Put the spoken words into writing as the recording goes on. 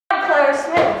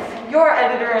Smith, your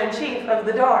editor-in-chief of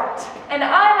The Dart. And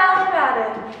I'm Alan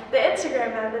Madden, the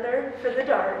Instagram editor for The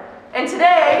Dart. And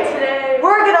today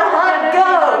we're gonna hunt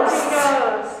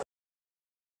ghosts!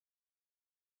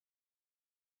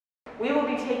 We will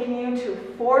be taking you to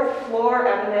 4th floor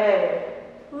M&A.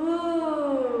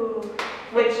 Ooh.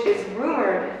 Which is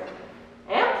rumored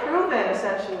and proven,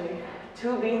 essentially,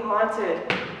 to be haunted.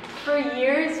 For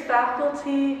years,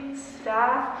 faculty,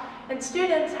 staff, and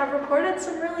students have reported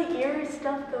some really eerie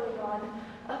stuff going on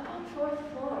up on 4th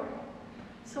floor.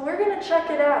 So we're gonna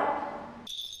check it out.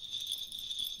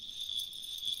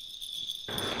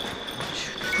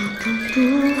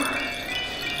 Ooh.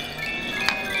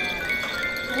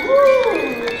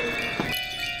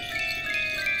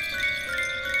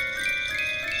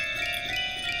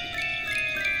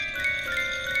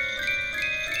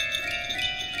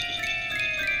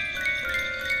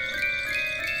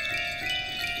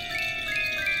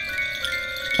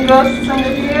 Ghosts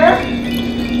under here?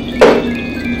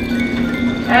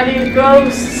 Any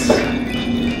ghosts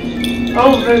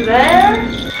over there?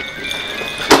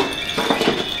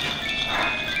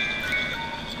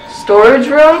 Storage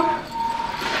room?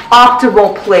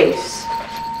 Optimal place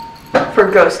for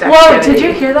ghost activity. Whoa, did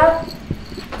you hear that?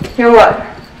 Hear what?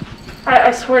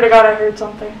 I swear to God I heard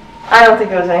something. I don't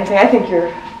think it was anything. I think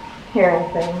you're hearing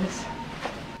things.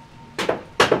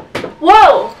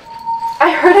 Whoa!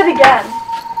 I heard it again.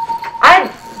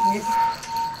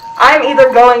 I'm either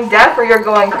going deaf or you're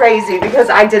going crazy because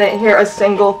I didn't hear a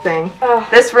single thing.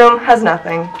 This room has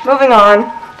nothing. Moving on.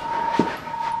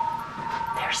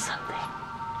 There's something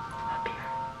up here.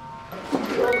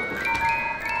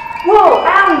 Whoa,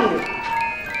 Allie!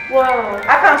 Whoa.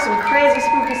 I found some crazy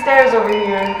spooky stairs over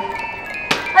here.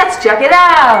 Let's check it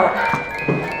out.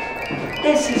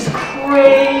 This is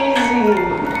crazy.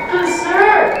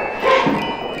 Sir!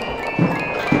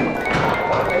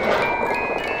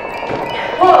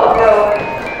 Whoa, no.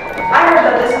 I heard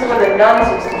that this is where the nuns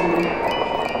used to be.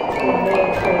 The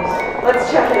main place.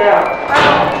 Let's check it out.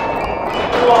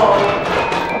 Whoa.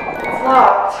 It's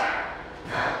locked.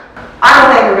 I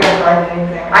don't think we're gonna find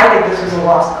anything. I think this was a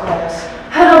lost class.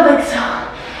 I don't think so.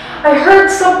 I heard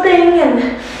something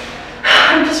and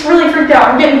I'm just really freaked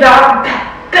out. I'm getting bad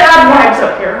vibes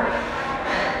up here.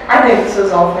 I think this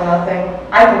was all for nothing.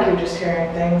 I think you're just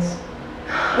hearing things.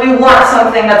 We want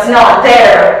something that's not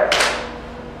there.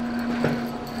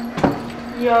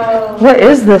 Yo. What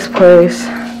is this place?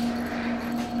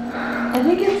 I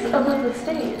think it's above the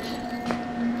stage.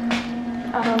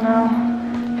 I don't know.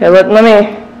 Okay, let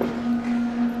me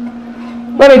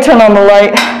turn on the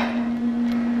light.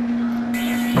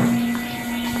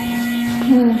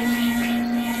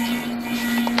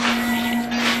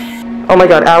 Oh my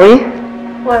God, Allie?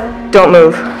 What? Don't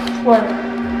move. What?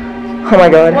 Oh my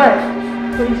God. What?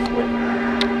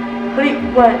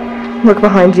 What? Look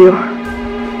behind you.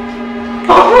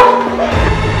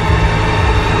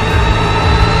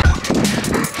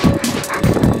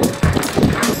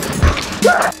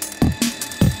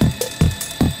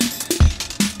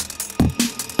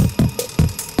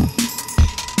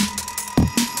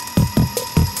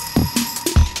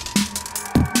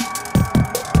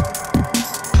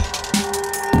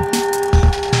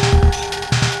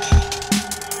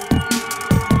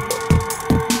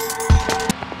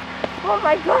 Oh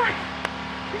my God!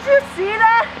 Did you see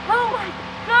that? Oh my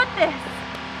goodness!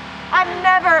 I've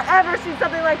never ever seen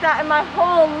something like that in my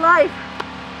whole life.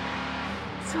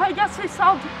 So I guess we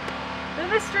solved the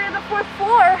mystery of the 4th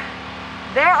floor.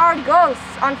 There are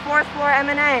ghosts on 4th floor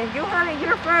M&A. You heard it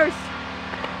here first.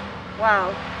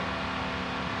 Wow.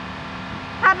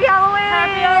 Happy Halloween!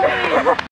 Happy Halloween!